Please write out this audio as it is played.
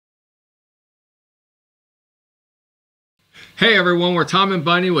Hey everyone, we're Tom and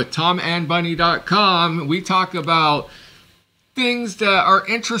Bunny with TomandBunny.com. We talk about things that are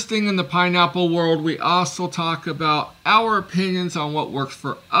interesting in the pineapple world. We also talk about our opinions on what works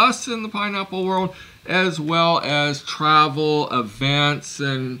for us in the pineapple world, as well as travel, events,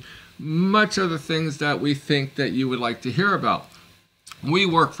 and much other things that we think that you would like to hear about. We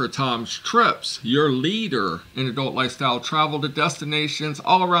work for Tom's Trips, your leader in adult lifestyle travel to destinations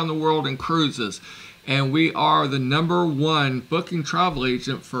all around the world and cruises. And we are the #1 booking travel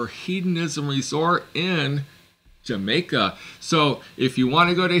agent for Hedonism Resort in Jamaica. So if you want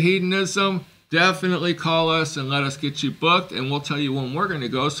to go to Hedonism, definitely call us and let us get you booked, and we'll tell you when we're going to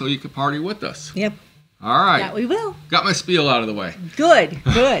go so you can party with us. Yep. All right. That we will. Got my spiel out of the way. Good,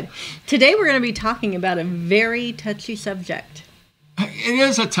 good. Today we're going to be talking about a very touchy subject. It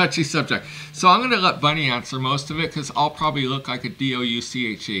is a touchy subject. So I'm going to let Bunny answer most of it because I'll probably look like a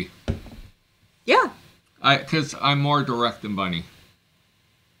D-O-U-C-H-E. Yeah. Because I'm more direct than Bunny.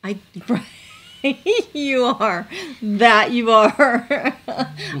 You are. That you are.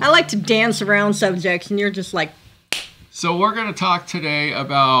 I like to dance around subjects, and you're just like... So we're going to talk today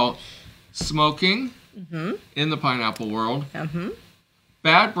about smoking in the pineapple world,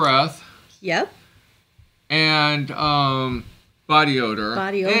 bad breath, Yep. and body odor.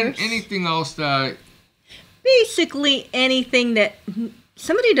 Body odors. And anything else that... Basically anything that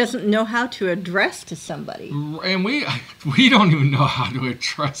somebody doesn't know how to address to somebody. And we don't even know how to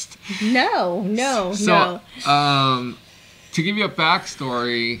address... No. To give you a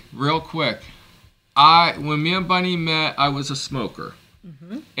backstory real quick, when me and Bunny met, I was a smoker.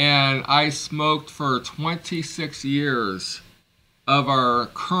 And I smoked for 26 years of our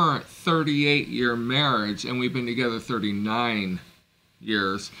current 38-year marriage, and we've been together 39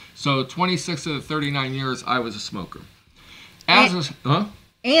 years. So 26 of the 39 years, I was a smoker.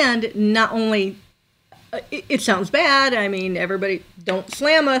 And not only, it sounds bad, I mean, everybody, don't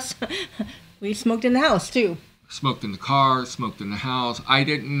slam us. We smoked in the house, too. Smoked in the car, smoked in the house.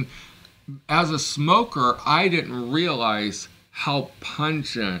 As a smoker, I didn't realize how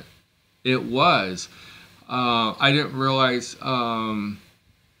pungent it was. I didn't realize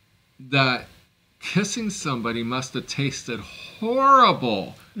that kissing somebody must have tasted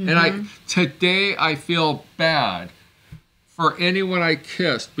horrible. And today I feel bad for anyone I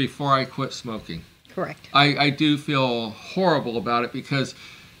kissed before I quit smoking. Correct. I do feel horrible about it because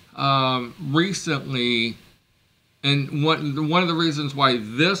recently, and one of the reasons why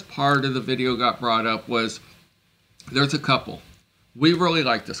this part of the video got brought up was there's a couple. We really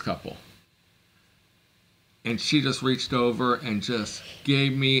like this couple. And she just reached over and just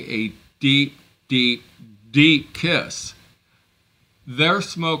gave me a deep, deep, deep kiss. They're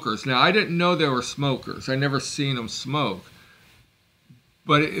smokers. Now, I didn't know they were smokers. I never seen them smoke.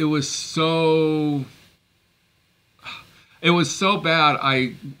 But it was so bad,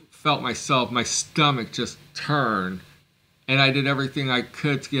 I felt my stomach just turn. And I did everything I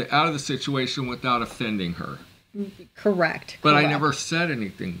could to get out of the situation without offending her. Correct. But I never said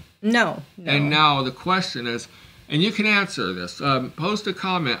anything. No. And now the question is, and you can answer this, post a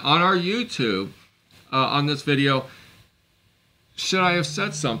comment on our YouTube on this video. Should I have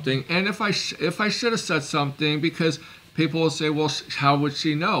said something? And if I should have said something, because people will say, well, how would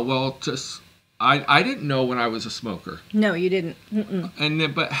she know? Well, I didn't know when I was a smoker. No, you didn't.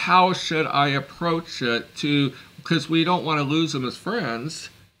 But how should I approach it because we don't want to lose them as friends,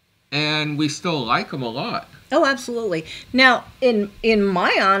 and we still like them a lot. Oh, absolutely. Now, in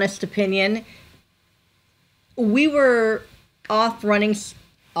my honest opinion, we were off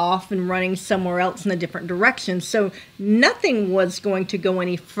and running somewhere else in a different direction, so nothing was going to go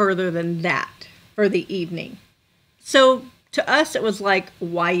any further than that for the evening. So to us, it was like,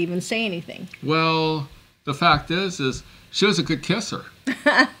 why even say anything? Well, the fact is she was a good kisser.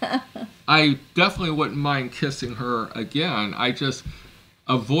 I definitely wouldn't mind kissing her again. I just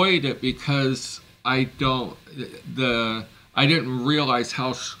avoid it because I didn't realize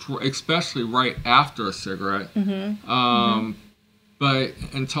how, especially right after a cigarette. But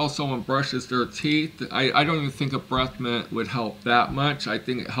until someone brushes their teeth, I don't even think a breath mint would help that much. I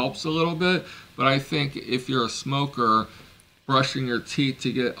think it helps a little bit, but I think if you're a smoker, brushing your teeth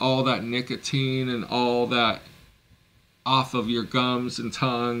to get all that nicotine and all that off of your gums and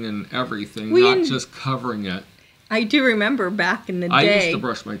tongue and everything, not just covering it. I do remember back in the day. I used to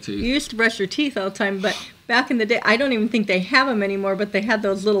brush my teeth. You used to brush your teeth all the time, but back in the day, I don't even think they have them anymore, but they had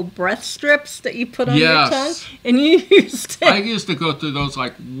those little breath strips that you put on your tongue. And I used to go through those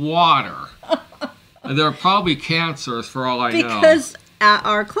like water. They're probably cancerous for all I know. Because at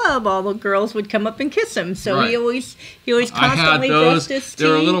our club, all the girls would come up and kiss him. So Right. he always constantly I had those. brushed his teeth. They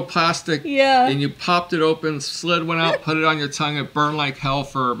were a little plastic. Yeah. And you popped it open, slid one out, put it on your tongue. It burned like hell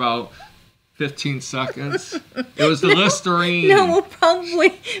for about 15 seconds. It was the Listerine. No, we'll probably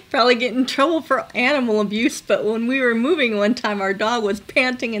get in trouble for animal abuse. But when we were moving one time, our dog was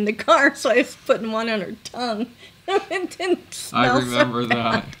panting in the car, so I was putting one on her tongue. It didn't smell I remember so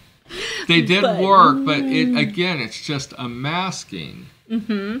bad. that. They did But- work, but it's just a masking.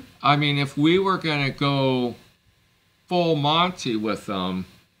 Mm-hmm. I mean, if we were going to go full Monty with them,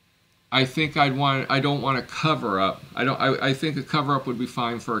 I think I don't want to cover up. I think a cover up would be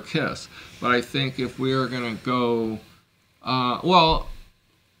fine for a kiss. But I think if we are going to go, well,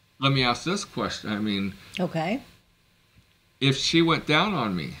 let me ask this question. I mean, Okay. if she went down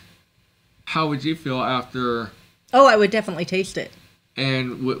on me, how would you feel after? Oh, I would definitely taste it.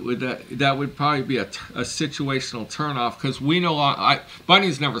 And would that would probably be a situational turnoff, because we no longer.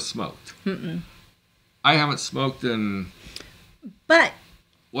 Bunny's never smoked. Mm-mm. I haven't smoked in. But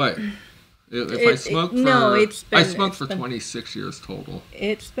What? If I smoked for... I smoked for 26 years total.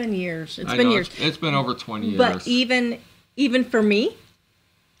 it's been years. Years. It's been over 20 years. But even for me,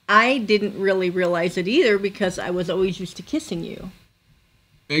 I didn't really realize it either because I was always used to kissing you.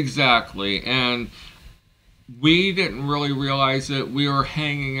 Exactly. And we didn't really realize it. We were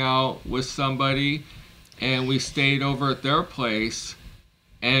hanging out with somebody, and we stayed over at their place,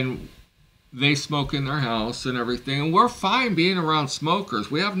 and they smoke in their house and everything. And we're fine being around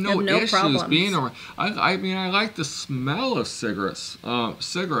smokers. We have no issues problems. being around. I mean, I like the smell of cigarettes. I'll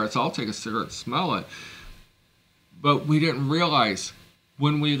take a cigarette and smell it. But we didn't realize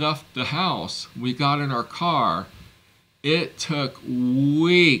when we left the house, we got in our car, it took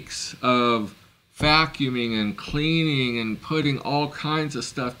weeks of vacuuming and cleaning and putting all kinds of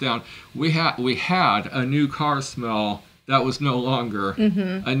stuff down. We had a new car smell that was no longer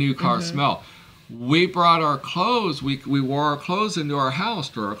a new car smell. We brought our clothes, we wore our clothes into our house,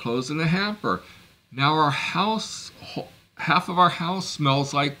 threw our clothes in the hamper. Now our house, half of our house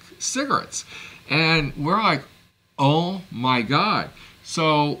smells like cigarettes. And we're like, oh my God.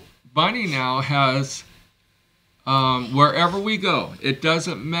 So Bunny now has, wherever we go, it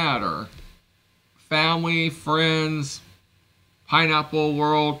doesn't matter, family, friends, Pineapple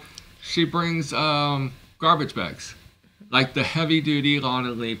World, she brings garbage bags, like the heavy-duty lawn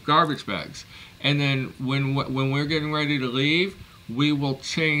and leaf garbage bags. And then when we're getting ready to leave, we'll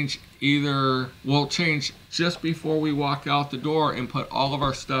change just before we walk out the door and put all of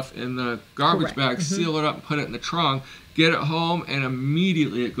our stuff in the garbage bag, seal it up, and put it in the trunk, get it home, and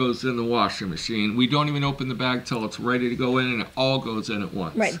immediately it goes in the washing machine. We don't even open the bag till it's ready to go in, and it all goes in at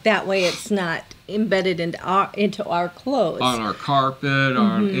once. Right, that way it's not embedded into our clothes. On our carpet,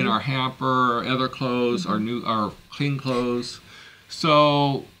 in our hamper, our other clothes, our clean clothes.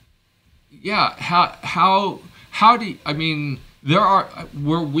 So, yeah, how do you, I mean,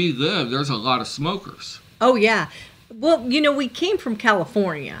 where we live, there's a lot of smokers. Oh, yeah. Well, we came from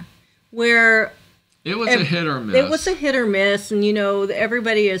California, where it was a hit or miss. It was a hit or miss, and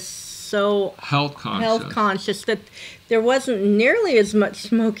everybody is so health conscious that there wasn't nearly as much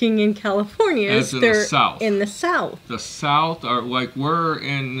smoking in California as in there the South. In the South. The South, are like, we're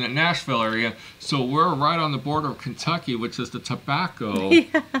in the Nashville area, so we're right on the border of Kentucky, which is the tobacco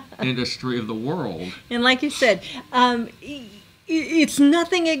industry of the world. And like you said, it's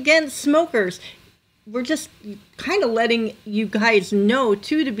nothing against smokers. We're just kind of letting you guys know,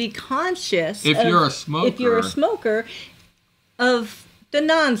 too, to be conscious. If you're a smoker, of the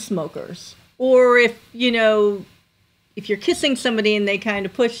non-smokers. Or if you're kissing somebody and they kind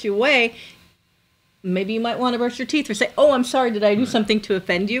of push you away, maybe you might want to brush your teeth or say, oh, I'm sorry, did I do something to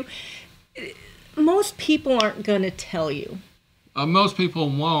offend you? Most people aren't going to tell you. Most people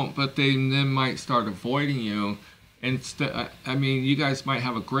won't, but they then might start avoiding you. I mean, you guys might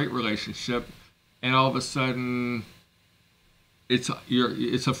have a great relationship, and all of a sudden, it's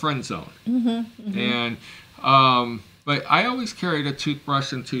a friend zone. And but I always carried a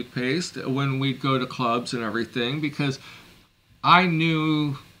toothbrush and toothpaste when we'd go to clubs and everything, because I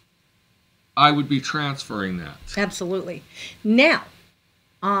knew I would be transferring that. Absolutely. Now,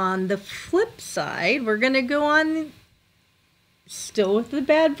 on the flip side, we're going to go on still with the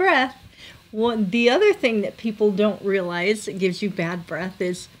bad breath. The other thing that people don't realize that gives you bad breath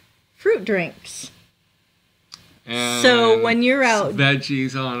is fruit drinks. And so when you're out...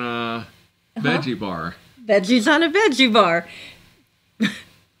 Veggies on a veggie bar. Veggies on a veggie bar.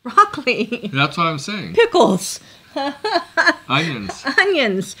 Broccoli. That's what I'm saying. Pickles.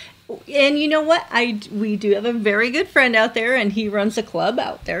 Onions. And you know what? We do have a very good friend out there, and he runs a club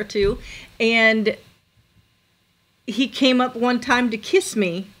out there too. And he came up one time to kiss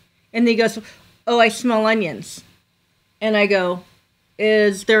me, and he goes, "Oh, I smell onions." And I go,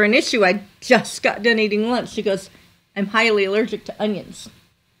 "Is there an issue? I just got done eating lunch." He goes, "I'm highly allergic to onions."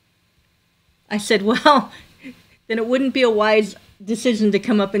 I said, "Well, then it wouldn't be a wise decision to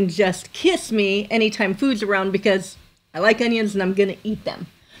come up and just kiss me anytime food's around, because I like onions and I'm going to eat them."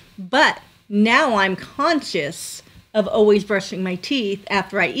 But now I'm conscious of always brushing my teeth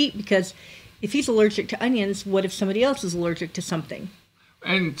after I eat, because if he's allergic to onions, what if somebody else is allergic to something?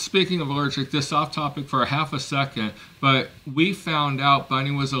 And speaking of allergic, this off topic for a half a second, but we found out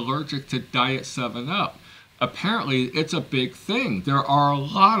Bunny was allergic to Diet 7-Up. Apparently, it's a big thing. There are a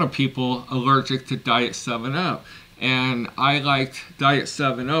lot of people allergic to Diet 7-Up. And I liked Diet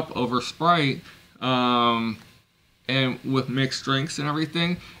 7-Up over Sprite, and with mixed drinks and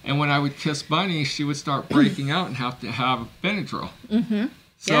everything. And when I would kiss Bunny, she would start breaking out and have to have Benadryl. Mm-hmm.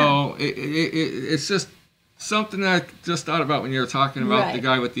 So it's just something that I just thought about when you were talking about the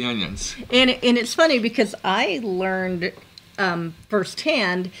guy with the onions. And it's funny because I learned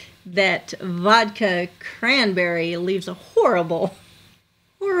firsthand that vodka cranberry leaves a horrible,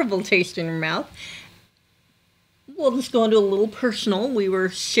 horrible taste in your mouth. We'll just go into a little personal. We were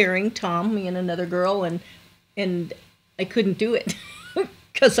sharing Tom, me and another girl, and I couldn't do it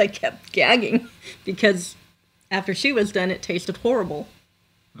because I kept gagging, because after she was done, it tasted horrible.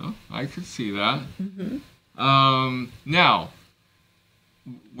 Oh, I could see that. Mm-hmm. Now,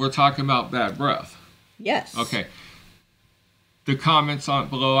 we're talking about bad breath. Yes. Okay. The comments on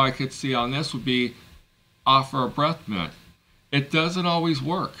below I could see on this would be, offer a breath mint. It doesn't always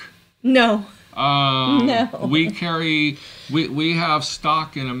work. No. No. We have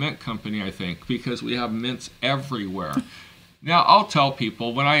stock in a mint company, I think, because we have mints everywhere. Now, I'll tell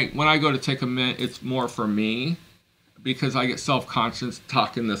people when I go to take a mint, it's more for me, because I get self-conscious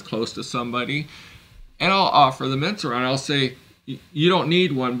talking this close to somebody, and I'll offer the mints around. I'll say, "You don't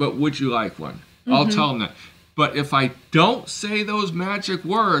need one, but would you like one?" Mm-hmm. I'll tell them that. But if I don't say those magic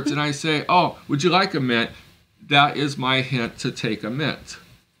words and I say, "Oh, would you like a mint?" that is my hint to take a mint.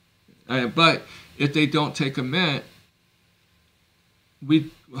 But if they don't take a mint,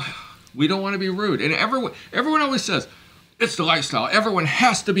 we don't want to be rude. And everyone always says, it's the lifestyle. Everyone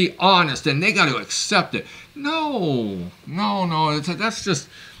has to be honest and they got to accept it. No. That's just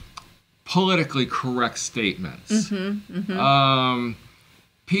politically correct statements. Mm-hmm, mm-hmm.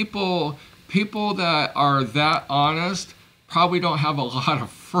 People that are that honest probably don't have a lot of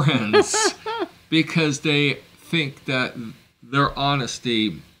friends because they think that their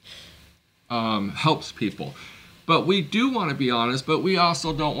honesty helps people. But we do want to be honest, but we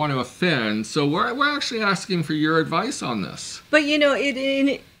also don't want to offend. So we're actually asking for your advice on this. But you know,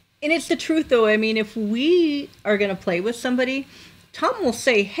 it's the truth though. I mean, if we are going to play with somebody, Tom will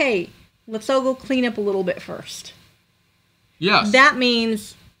say, "Hey, let's all go clean up a little bit first." Yes. That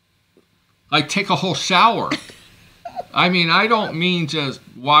means, like, take a whole shower. I mean, I don't mean just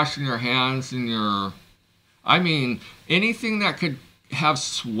washing your hands and I mean anything that could have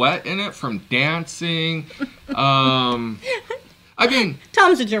sweat in it from dancing. I mean,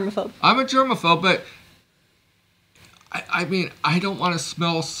 Tom's a germaphobe. I'm a germaphobe, but I mean, I don't want to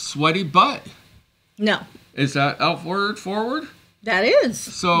smell sweaty butt. No. Is that forward? That is.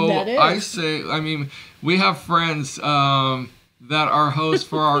 So that is. I say, I mean, we have friends that are hosts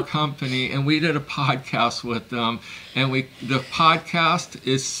for our company, and we did a podcast with them, and the podcast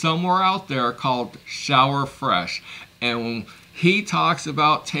is somewhere out there called Shower Fresh, and he talks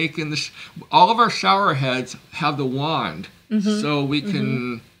about taking all of our shower heads have the wand, so we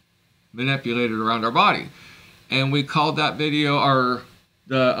can manipulate it around our body. And we called that video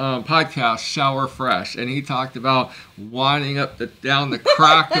the podcast Shower Fresh. And he talked about winding up down the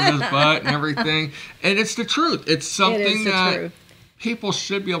crack of his butt and everything. And it's the truth. It's something that people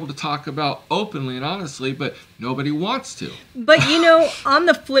should be able to talk about openly and honestly, but nobody wants to. But you know, on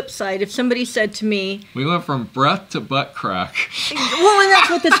the flip side, if somebody said to me, we went from breath to butt crack. Well, and that's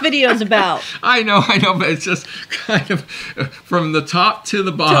what this video is about. I know, but it's just kind of from the top to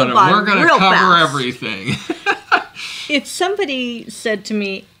the bottom. We're going to cover everything. If somebody said to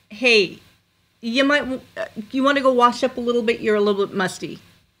me, "Hey, you want to go wash up a little bit? You're a little bit musty."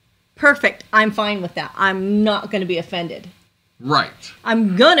 Perfect. I'm fine with that. I'm not going to be offended. Right.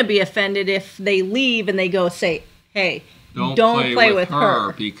 I'm going to be offended if they leave and they go say, "Hey, don't play with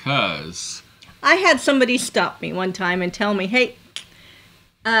her." Because I had somebody stop me one time and tell me, "Hey,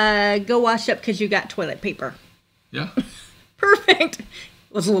 go wash up because you got toilet paper." Yeah. Perfect.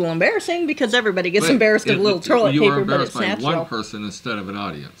 It was a little embarrassing because everybody gets embarrassed of a little toilet paper, but it's natural. You were embarrassed by one person instead of an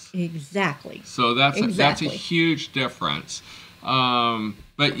audience. Exactly. So that's a huge difference.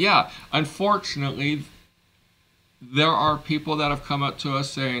 But yeah, unfortunately, there are people that have come up to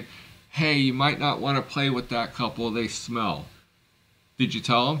us saying, hey, you might not want to play with that couple, they smell. Did you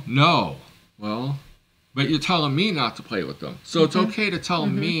tell them? No. Well, but you're telling me not to play with them. So it's okay to tell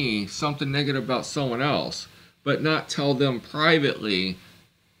me something negative about someone else, but not tell them privately,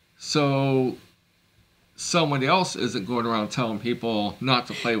 so someone else isn't going around telling people not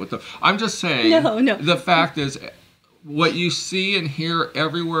to play with them. I'm just saying, No. The fact is, what you see and hear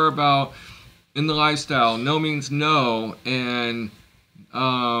everywhere about in the lifestyle, no means no, and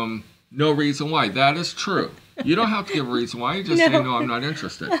no reason why. That is true. You don't have to give a reason why. You just say, no, I'm not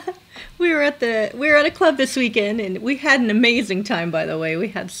interested. We were at a club this weekend, and we had an amazing time, by the way. We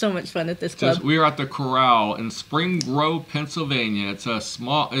had so much fun at this club. We were at the Corral in Spring Grove, Pennsylvania. It's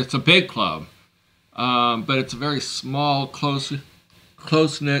a big club, but it's a very small,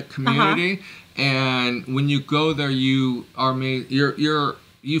 close-knit community. And when you go there, you are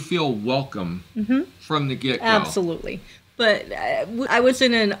you feel welcome from the get-go. Absolutely. But I was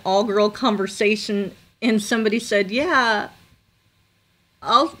in an all-girl conversation, and somebody said, yeah,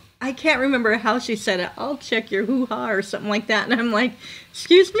 I can't remember how she said it. I'll check your hoo-ha or something like that. And I'm like,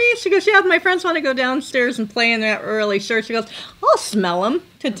 excuse me? She goes, yeah, my friends want to go downstairs and play in that early. Sure. She goes, I'll smell them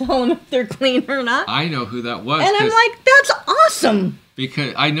to tell them if they're clean or not. I know who that was. And I'm like, that's awesome.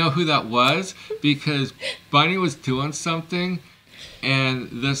 Because I know who that was because Bunny was doing something, and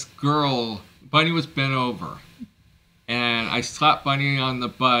this girl, Bunny was bent over. And I slapped Bunny on the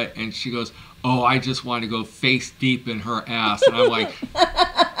butt, and she goes, oh, I just want to go face deep in her ass.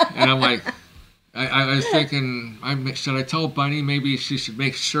 And I'm like, I was thinking, should I tell Bunny maybe she should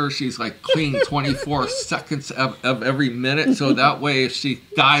make sure she's like clean 24 seconds of every minute, so that way if she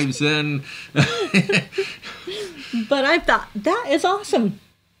dives in. But I thought, that is awesome.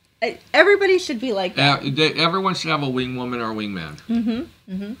 Everybody should be like that. Everyone should have a wing woman or a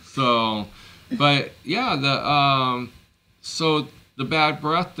wingman. So, but yeah, so the bad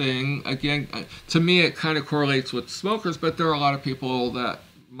breath thing, again, to me it kind of correlates with smokers, but there are a lot of people that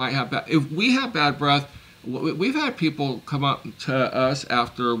might have bad. If we have bad breath, we've had people come up to us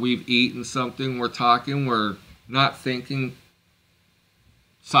after we've eaten something, we're talking, we're not thinking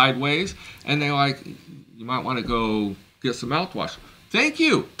sideways, and they're like, you might want to go get some mouthwash. Thank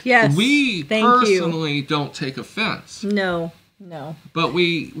you. Yes. We personally don't take offense. No. But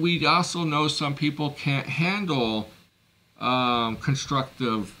we also know some people can't handle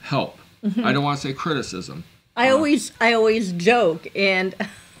constructive help. I don't want to say criticism. I always joke, and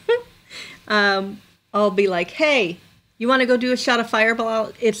I'll be like, hey, you want to go do a shot of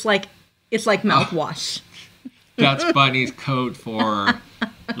Fireball? It's like mouthwash. That's Bunny's code for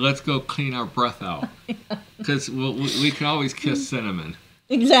let's go clean our breath out. Because we can always kiss cinnamon.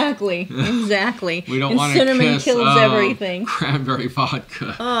 Exactly. We don't want to kiss cinnamon kills everything. Cranberry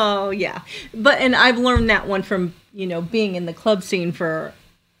vodka. Oh, yeah. And I've learned that one from, being in the club scene for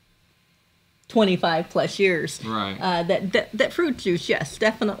 25 plus years. Right. That fruit juice, yes,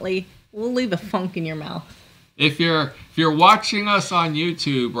 definitely will leave a funk in your mouth. If you're watching us on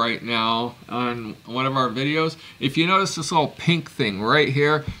YouTube right now on one of our videos, if you notice this little pink thing right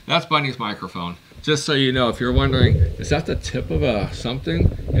here, that's Bunny's microphone. Just so you know, if you're wondering, is that the tip of something?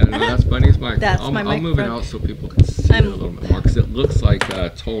 Yeah, no, that's Bunny's microphone. That's my microphone. I'll move it out so people can see it a little bit more, because it looks like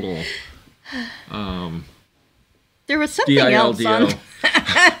a total there was something else on.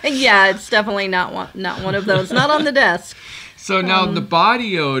 Yeah, it's definitely not one of those. Not on the desk. So now the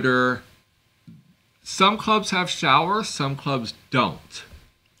body odor, some clubs have showers, some clubs don't.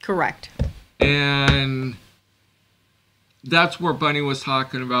 Correct. And that's where Bunny was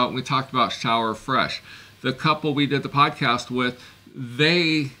talking about. We talked about Shower Fresh. The couple we did the podcast with,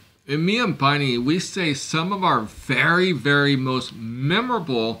 and me and Bunny, we say some of our very, very most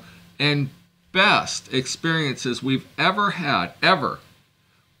memorable and best experiences we've ever had,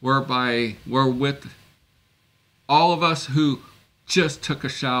 were with all of us who just took a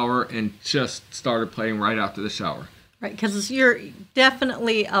shower and just started playing right after the shower. Right, because you're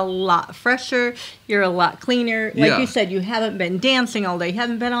definitely a lot fresher. You're a lot cleaner. Like you said, you haven't been dancing all day. You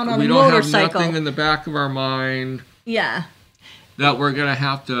haven't been on a motorcycle. We don't have nothing in the back of our mind. Yeah. That we're going to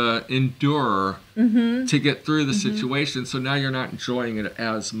have to endure to get through the situation. So now you're not enjoying it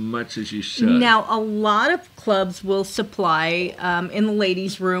as much as you should. Now, a lot of clubs will supply, in the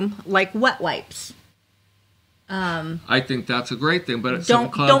ladies' room, like wet wipes. I think that's a great thing, but some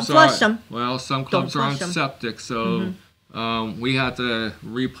clubs don't flush them. Well, some clubs are on septic, so we had to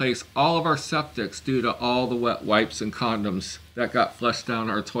replace all of our septics due to all the wet wipes and condoms that got flushed down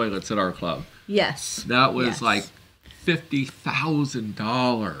our toilets at our club. Yes. That was like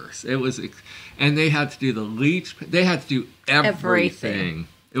 $50,000. It was, and they had to do the leach. They had to do everything.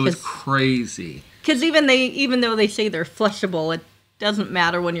 It was crazy. Because even though they say they're flushable, it doesn't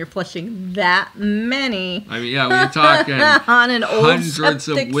matter when you're flushing that many. I mean, yeah, when you're talking on an old hundreds of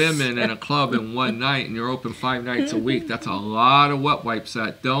septic women in a club in one night and you're open 5 nights a week, that's a lot of wet wipes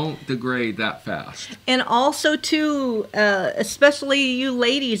that don't degrade that fast. And also, too, especially you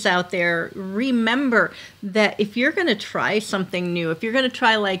ladies out there, remember that if you're going to try something new, if you're going to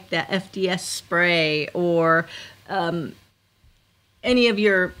try like the FDS spray or any of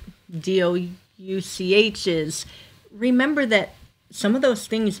your DOUCHs, remember that some of those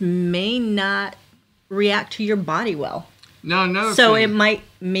things may not react to your body well. Now, another so thing, it might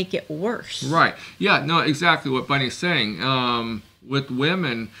make it worse. Right. Yeah, no, exactly what Bunny's saying. With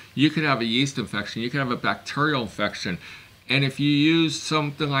women, you could have a yeast infection. You could have a bacterial infection. And if you use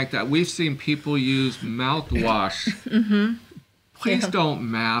something like that, we've seen people use mouthwash. Please don't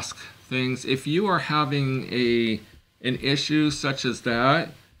mask things. If you are having an issue such as that,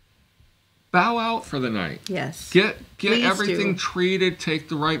 bow out for the night. Yes. Get Please everything do. treated, take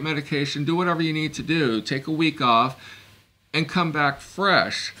the right medication, do whatever you need to do, take a week off, and come back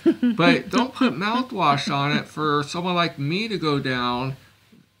fresh. But don't put mouthwash on it for someone like me to go down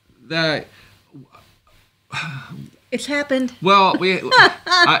that... It's happened. Well,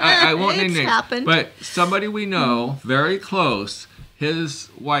 I won't name It's names, happened. but somebody we know, very close, his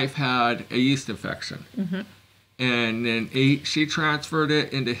wife had a yeast infection. And then she transferred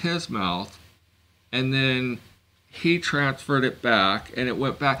it into his mouth, and then he transferred it back, and it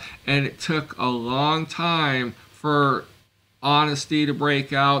went back. And it took a long time for honesty to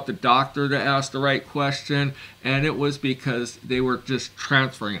break out, the doctor to ask the right question, and it was because they were just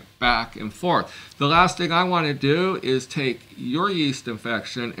transferring it back and forth. The last thing I want to do is take your yeast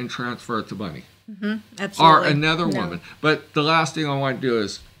infection and transfer it to Bunny. Absolutely. Or another No. woman. But the last thing I want to do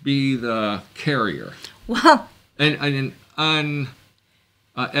is be the carrier. Well... An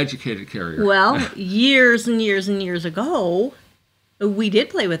uneducated carrier. Well, years and years and years ago, we did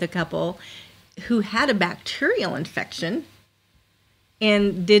play with a couple who had a bacterial infection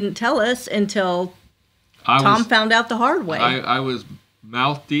and didn't tell us until Tom found out the hard way. I was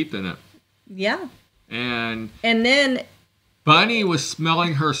mouth deep in it. Yeah. And then Bunny was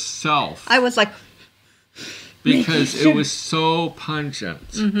smelling herself I was like... because it was so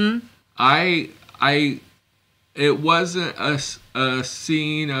pungent. It wasn't a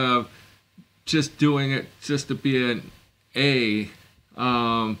scene of just doing it just to be an A.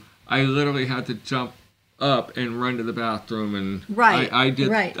 I literally had to jump up and run to the bathroom, and Right, I did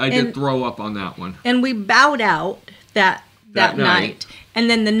right. I did And- throw up on that one. And we bowed out that night. And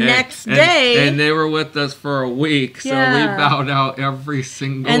then the next day... And they were with us for a week, so Yeah. we bowed out every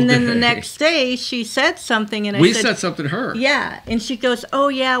single day. And then the next day, she said something, and we said something to her. Yeah, and she goes, "Oh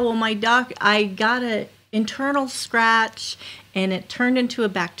yeah, well I got a internal scratch, and it turned into a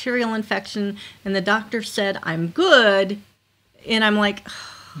bacterial infection, and the doctor said I'm good." And I'm like,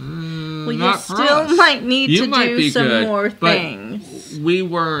 "Well, you not for still us. might need You to might do be some good, more but things." We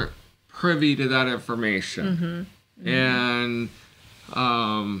weren't privy to that information, and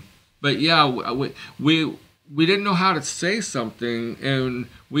but yeah, we didn't know how to say something, and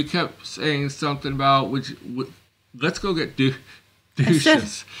we kept saying something about let's go get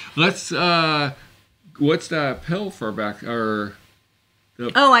douches. Let's what's that pill for back or?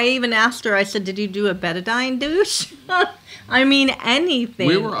 Oh, I even asked her. I said, "Did you do a betadine douche?" I mean, anything.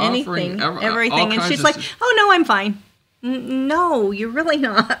 We were offering everything, all and kinds she's of like, "Oh no, I'm fine." No, you're really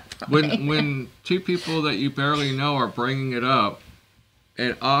not. Fine. When two people that you barely know are bringing it up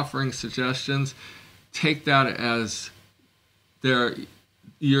and offering suggestions, take that as there's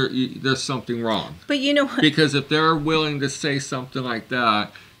something wrong. But you know what? Because if they're willing to say something like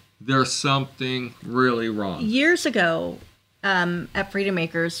that, there's something really wrong. Years ago, at Freedom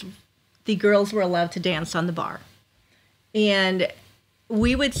Acres, the girls were allowed to dance on the bar. And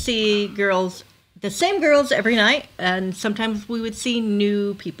we would see the same girls every night, and sometimes we would see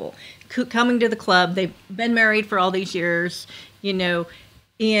new people coming to the club. They've been married for all these years, and...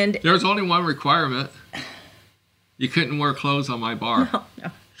 There's only one requirement. You couldn't wear clothes on my bar.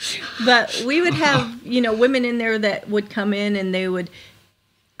 No. But we would have, women in there that would come in, and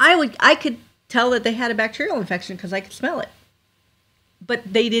I could tell that they had a bacterial infection because I could smell it. But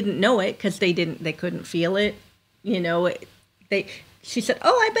they didn't know it because they couldn't feel it. She said,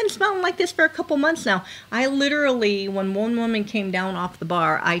 "Oh, I've been smelling like this for a couple months now." I literally, when one woman came down off the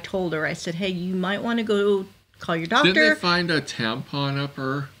bar, I told her, I said, "Hey, you might want to go call your doctor." Didn't they find a tampon up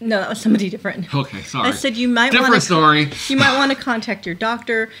her? No, that was somebody different. Okay, sorry. I said, you might Different story. You might want to contact your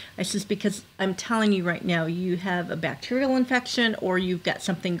doctor. I says, because I'm telling you right now, you have a bacterial infection or you've got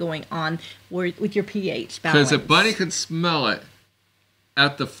something going on with your pH balance. Because if Bunny could smell it,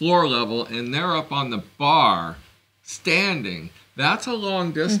 at the floor level and they're up on the bar standing. That's a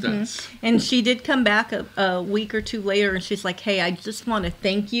long distance. And she did come back a week or two later, and she's like, hey, I just want to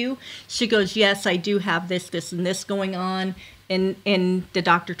thank you. She goes, yes, I do have this, and this going on, and the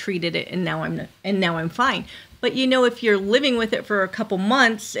doctor treated it, and now I'm fine. But, you know, if you're living with it for a couple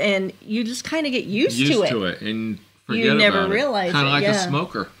months and you just kind of get used to it and forget you never about realize it. Kind of like a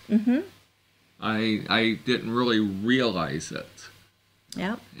smoker. I didn't really realize it.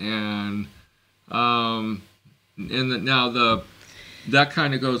 Yeah. And that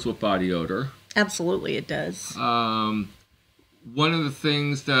kind of goes with body odor. Absolutely, it does. One of the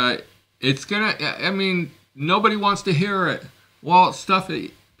things that nobody wants to hear it. Well, it's stuff that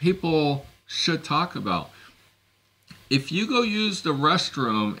people should talk about. If you go use the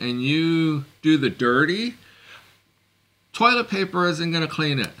restroom and you do the dirty, toilet paper isn't going to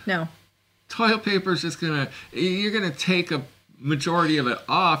clean it. No. Toilet paper is just you're going to take a majority of it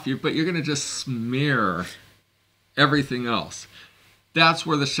off, but you're going to just smear everything else. That's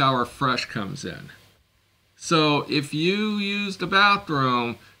where the shower fresh comes in. So if you use the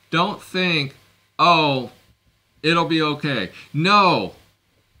bathroom, don't think, oh, it'll be okay. No,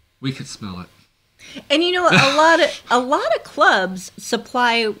 we could smell it. And you know, a lot of clubs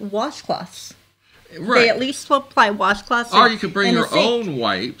supply washcloths. Right. They at least supply washcloths. Or you could bring your own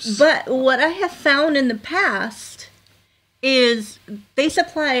wipes. But what I have found in the past is they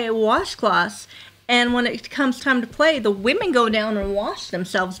supply washcloths, and when it comes time to play, the women go down and wash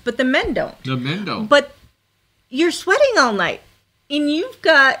themselves, but the men don't. The men don't. But you're sweating all night, and you've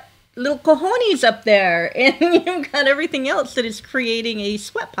got little cojones up there, and you've got everything else that is creating a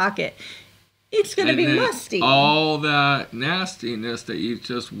sweat pocket. It's going to be musty. All that nastiness that you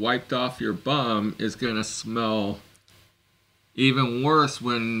just wiped off your bum is going to smell even worse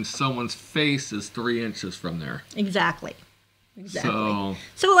when someone's face is 3 inches from there. Exactly. So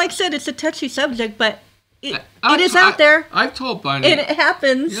like I said, it's a touchy subject, but it is out there. I've told Bunny. And it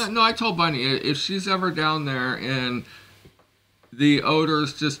happens. Yeah, no, I told Bunny, if she's ever down there and the odor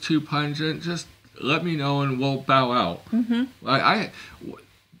is just too pungent, just let me know and we'll bow out.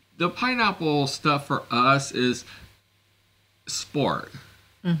 The pineapple stuff for us is sport.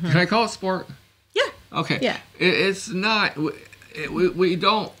 Can I call it sport? Yeah. Okay. Yeah. It's not... We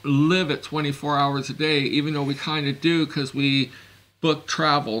don't live it 24 hours a day, even though we kind of do because we book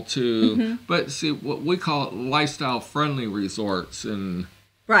travel to, but see, what we call it lifestyle-friendly resorts and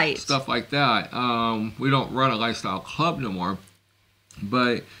stuff like that. We don't run a lifestyle club no more,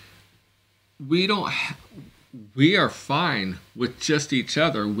 but we are fine with just each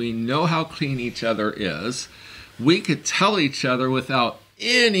other. We know how clean each other is. We could tell each other without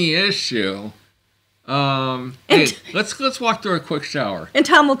any issue. Hey, let's walk through a quick shower. And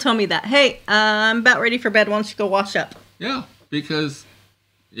Tom will tell me that. Hey, I'm about ready for bed. Why don't you go wash up? Yeah, because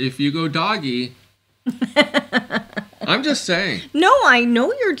if you go doggy, I'm just saying. No, I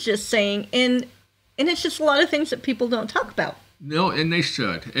know you're just saying, and it's just a lot of things that people don't talk about. No, and they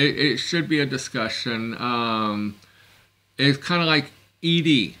should. It should be a discussion. It's kind of like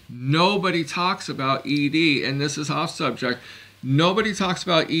ED. Nobody talks about ED, and this is off subject. Nobody talks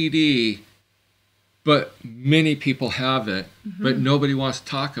about ED. But many people have it, but nobody wants to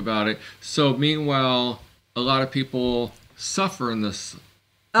talk about it. So meanwhile, a lot of people suffer in this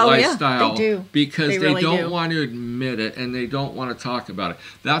lifestyle they do. Because they really don't do. want to admit it and they don't want to talk about it.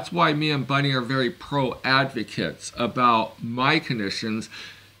 That's why me and Bunny are very pro advocates about my conditions.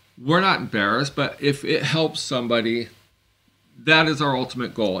 We're not embarrassed, but if it helps somebody, that is our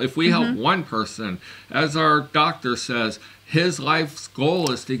ultimate goal. If we help one person, as our doctor says, his life's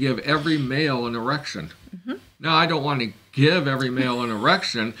goal is to give every male an erection. Now, I don't want to give every male an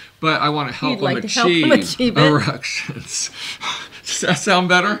erection, but I want to help him achieve erections. Does that sound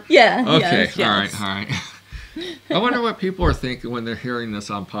better? Yeah. Okay. Yes. All right. I wonder what people are thinking when they're hearing this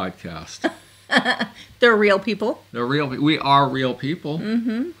on podcast. They're real people. They're real. We are real people.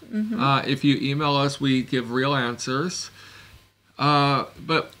 If you email us, we give real answers.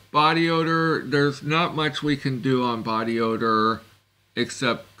 But body odor, there's not much we can do on body odor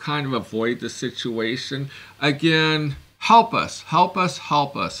except kind of avoid the situation. Again, help us.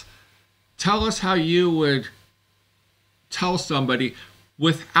 Tell us how you would tell somebody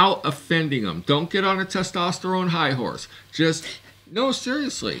without offending them. Don't get on a testosterone high horse. No,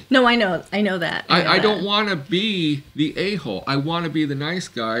 seriously. No, I know that. I don't want to be the a-hole. I want to be the nice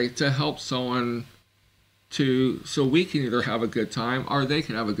guy to help someone so we can either have a good time or they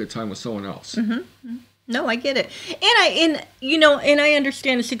can have a good time with someone else. No, I get it. And I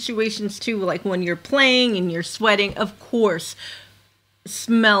understand the situations too, like when you're playing and you're sweating, of course,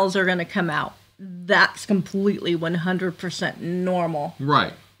 smells are going to come out. that's completely 100% normal.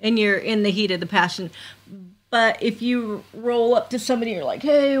 Right. And you're in the heat of the passion. But if you roll up to somebody, you're like,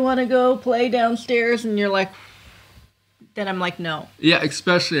 hey, want to go play downstairs? And you're like, then I'm like, no. Yeah,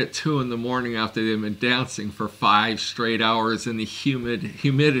 especially at 2 a.m. after they've been dancing for 5 straight hours in the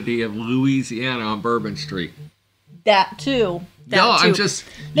humidity of Louisiana on Bourbon Street. That too. I'm just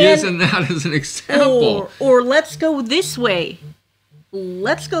using that as an example. Or let's go this way.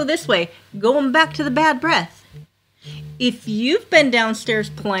 Going back to the bad breath. If you've been if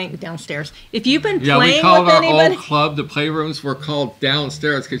you've been playing we called with our anybody, old club, the playrooms were called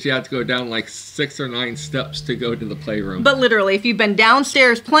downstairs because you had to go down like 6 or 9 steps to go to the playroom. But literally, if you've been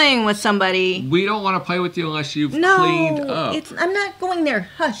downstairs playing with somebody, we don't want to play with you unless you've cleaned up. I'm not going there.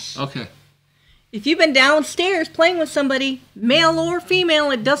 Hush. Okay. If you've been downstairs playing with somebody, male or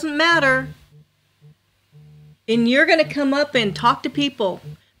female, it doesn't matter, and you're going to come up and talk to people,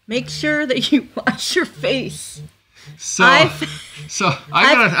 make sure that you wash your face. So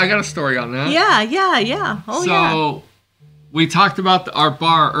I got a story on that. Yeah. So we talked about our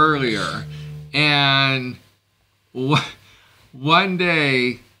bar earlier, and one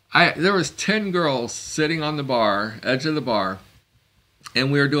day there was 10 girls sitting on the edge of the bar,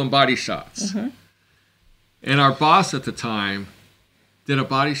 and we were doing body shots. Mm-hmm. And our boss at the time did a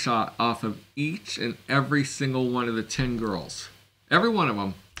body shot off of each and every single one of the 10 girls. Every one of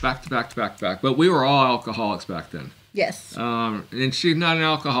them, back to back to back to back. But we were all alcoholics back then. Yes. And she's not an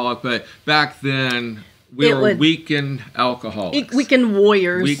alcoholic, but back then we were weekend alcoholics. Weekend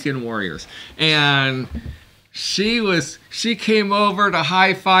warriors. And she came over to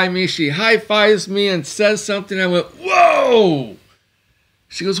high-five me. She high-fives me and says something. I went, whoa!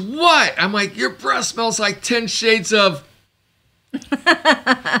 She goes, what? I'm like, your breath smells like 10 shades of...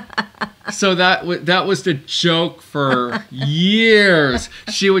 So that was the joke for years.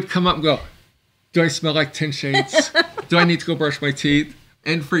 She would come up and go, do I smell like 10 shades? Do I need to go brush my teeth?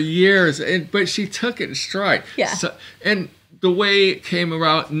 And for years, but she took it in stride. Yeah. So, and the way it came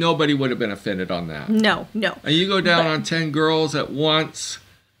about, nobody would have been offended on that. No. And you go down on 10 girls at once,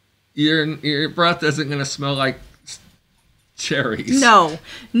 your breath isn't going to smell like cherries.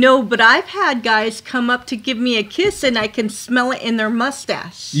 No, but I've had guys come up to give me a kiss and I can smell it in their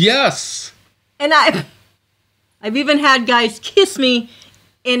mustache. Yes. And I've even had guys kiss me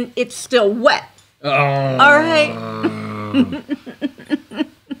and it's still wet. Oh. All right.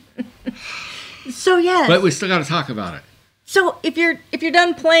 So yes. But we still got to talk about it. So if you're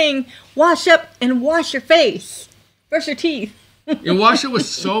done playing, wash up and wash your face. Brush your teeth. And wash it with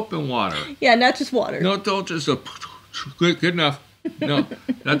soap and water. Yeah, not just water. No, don't just good enough. No,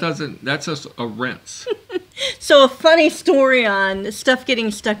 that's just a rinse. So a funny story on stuff getting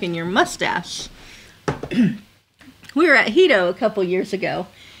stuck in your mustache. We were at Hito a couple years ago,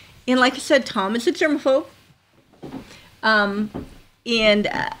 and like I said, Tom is a germaphobe. And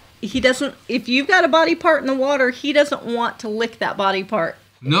he doesn't. If you've got a body part in the water, he doesn't want to lick that body part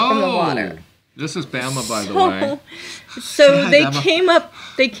from the water. This is Bama, by the way. So they came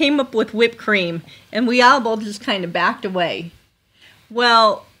up with whipped cream, and we all both just kind of backed away.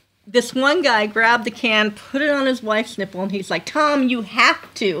 Well, this one guy grabbed the can, put it on his wife's nipple, and he's like, Tom, you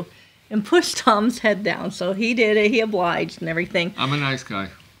have to. And pushed Tom's head down. So he did it. He obliged and everything. I'm a nice guy.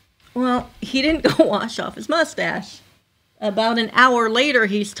 Well, he didn't go wash off his mustache. About an hour later,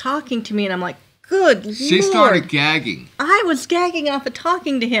 he's talking to me, and I'm like, good Lord. She started gagging. I was gagging off of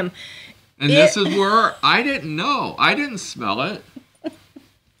talking to him. And this is where I didn't know. I didn't smell it.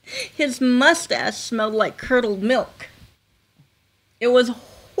 His mustache smelled like curdled milk. It was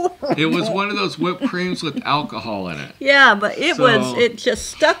horrible. It was one of those whipped creams with alcohol in it. Yeah, but it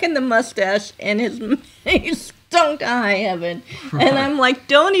just stuck in the mustache, and he stunk to high heaven. Right. And I'm like,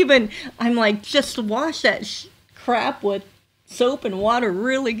 just wash that crap with soap and water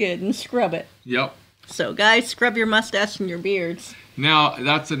really good and scrub it. Yep. So guys, scrub your mustache and your beards. Now,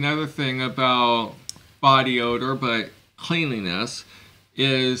 that's another thing about body odor, but cleanliness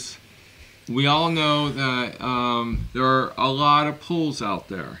is we all know that there are a lot of pools out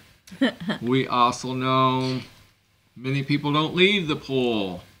there. We also know many people don't leave the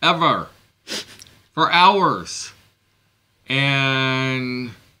pool ever for hours.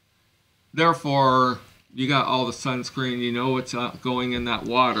 And therefore, you got all the sunscreen. You know what's going in that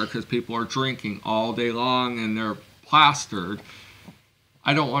water because people are drinking all day long and they're plastered.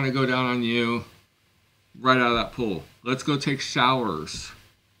 I don't want to go down on you right out of that pool. Let's go take showers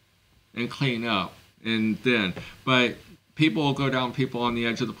and clean up. But people will go down people on the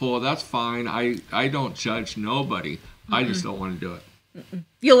edge of the pool. That's fine. I don't judge nobody. Mm-mm. I just don't want to do it. Mm-mm.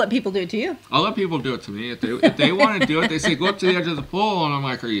 You'll let people do it to you. I'll let people do it to me. If they want to do it, they say, go up to the edge of the pool. And I'm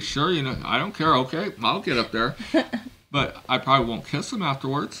like, are you sure? You know, I don't care. Okay, I'll get up there. But I probably won't kiss them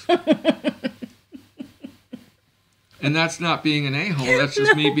afterwards. And that's not being an a-hole. That's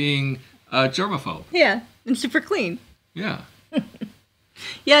just me being a germaphobe. Yeah, and super clean. Yeah.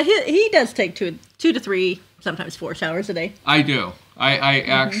 Yeah, he does take 2 to 3, sometimes 4 showers a day. I do. I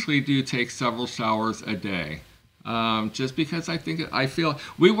actually do take several showers a day. Just because I feel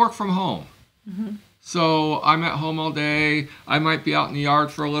we work from home. So I'm at home all day. I might be out in the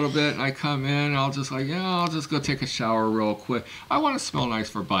yard for a little bit, and I come in, and I'll just I'll just go take a shower real quick. I want to smell nice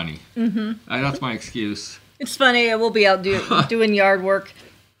for Bunny. That's my excuse. It's funny. We'll be out doing yard work.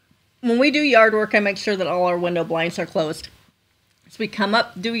 When we do yard work, I make sure that all our window blinds are closed. So we come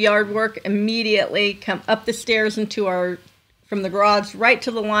up, do yard work, immediately come up the stairs from the garage right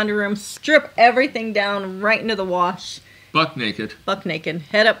to the laundry room, strip everything down right into the wash. Buck naked.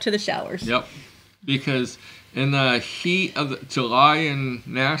 Head up to the showers. Yep. Because in the heat of July in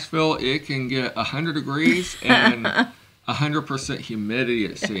Nashville, it can get 100 degrees and 100% humidity,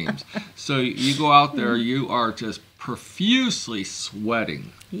 it seems. So you go out there, you are just profusely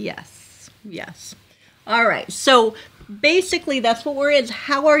sweating. Yes. All right. So basically, that's what we're in.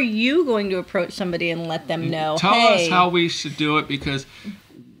 How are you going to approach somebody and let them know? Tell us how we should do it, because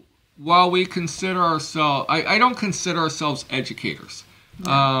while we consider ourselves, I don't consider ourselves educators.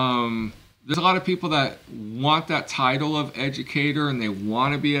 No. There's a lot of people that want that title of educator and they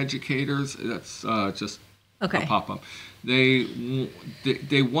want to be educators. That's just a pop-up. They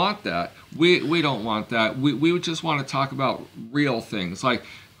want that. We don't want that. We would just want to talk about real things. Like,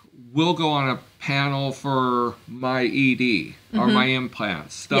 we'll go on a panel for my ED or my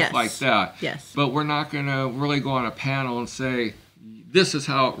implants, stuff like that. Yes. But we're not going to really go on a panel and say, this is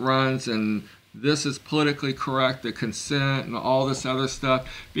how it runs and this is politically correct, the consent and all this other stuff,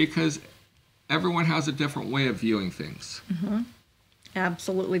 because everyone has a different way of viewing things.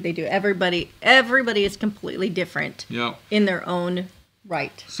 Absolutely, they do. Everybody is completely different in their own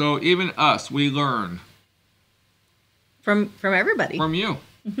right. So even us, we learn from everybody. From you.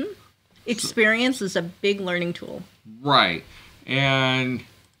 Experience is a big learning tool. Right. And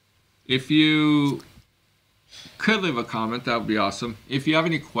if you could leave a comment, that would be awesome. If you have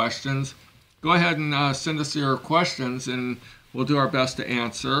any questions, go ahead and send us your questions, and we'll do our best to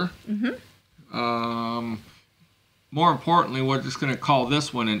answer. More importantly, we're just going to call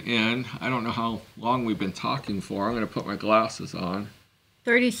this one an end. I don't know how long we've been talking for. I'm going to put my glasses on.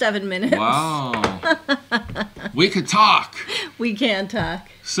 37 minutes. Wow. We could talk. We can talk.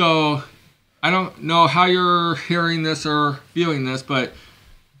 So I don't know how you're hearing this or viewing this, but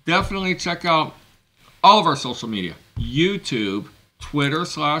definitely check out all of our social media. YouTube,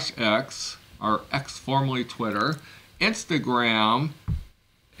 Twitter/X, or X formerly Twitter, Instagram,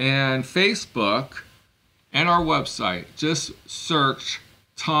 and Facebook, and our website. Just search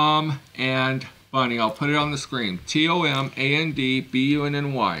Tom and Bunny. I'll put it on the screen.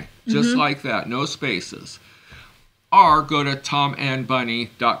 TomandBunny. Just like that. No spaces. Or go to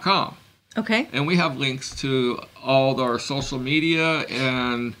TomandBunny.com. Okay. And we have links to all our social media,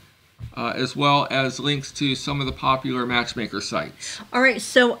 and as well as links to some of the popular matchmaker sites. All right,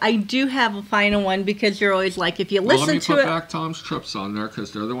 so I do have a final one, because you're always like, if you listen to it... Let me put back Tom's Trips on there,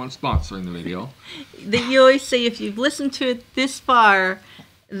 because they're the ones sponsoring the video. You always say, if you've listened to it this far,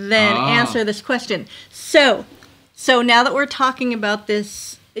 then answer this question. So now that we're talking about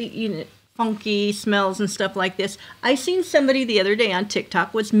this, funky smells and stuff like this, I seen somebody the other day on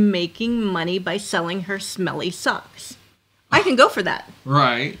TikTok was making money by selling her smelly socks. I can go for that.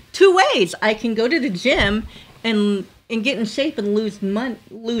 Right. 2 ways. I can go to the gym and get in shape and lose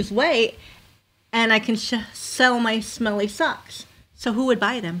weight, and I can sell my smelly socks. So who would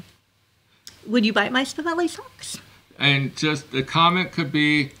buy them? Would you buy my smelly socks? And just the comment could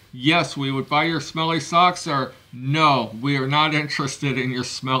be, yes, we would buy your smelly socks, or no, we are not interested in your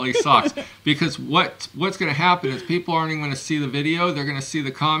smelly socks. Because what's going to happen is people aren't even going to see the video. They're going to see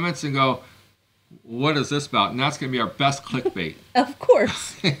the comments and go, what is this about? And that's going to be our best clickbait. Of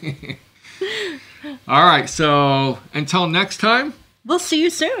course. All right, so until next time. We'll see you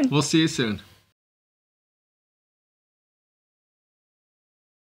soon. We'll see you soon.